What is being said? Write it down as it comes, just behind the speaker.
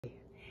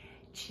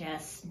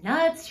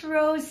Chestnuts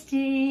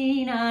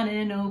roasting on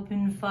an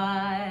open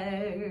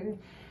fire,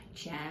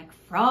 Jack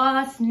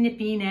Frost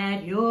nipping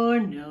at your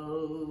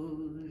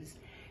nose,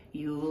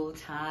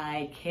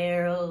 Yuletide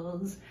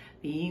carols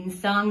being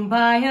sung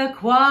by a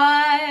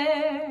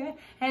choir,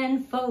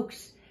 and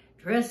folks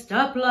dressed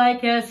up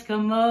like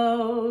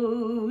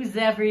Eskimos.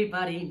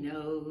 Everybody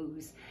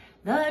knows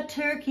the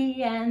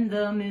turkey and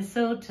the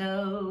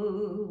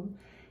mistletoe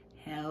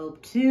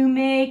help to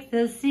make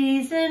the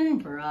season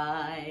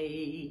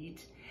bright.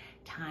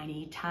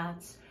 Tiny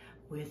tots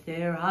with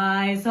their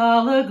eyes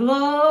all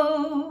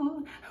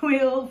aglow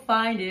will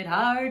find it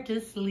hard to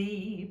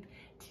sleep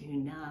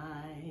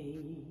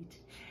tonight.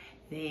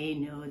 They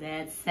know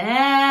that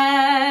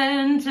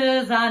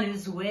Santa's on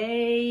his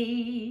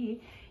way.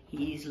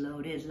 He's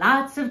loaded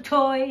lots of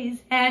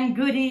toys and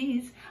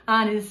goodies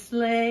on his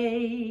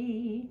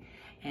sleigh.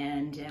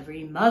 And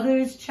every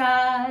mother's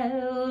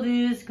child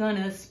is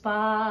gonna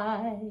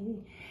spy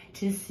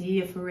to see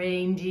if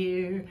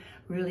reindeer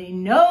really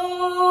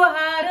know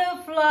how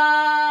to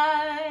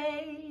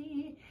fly.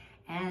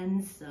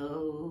 And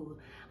so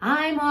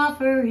I'm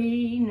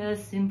offering a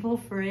simple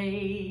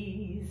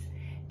phrase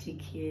to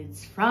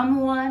kids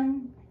from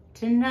 1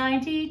 to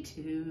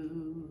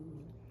 92.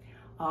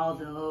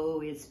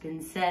 Although it's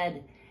been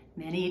said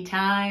many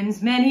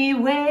times, many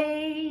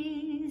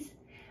ways,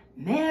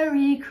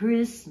 Merry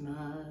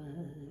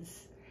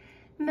Christmas,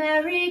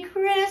 Merry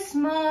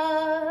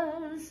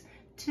Christmas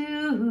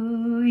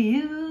to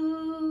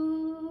you.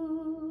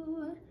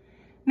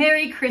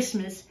 Merry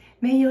Christmas.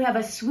 May you have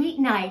a sweet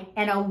night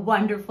and a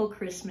wonderful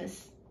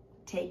Christmas.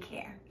 Take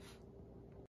care.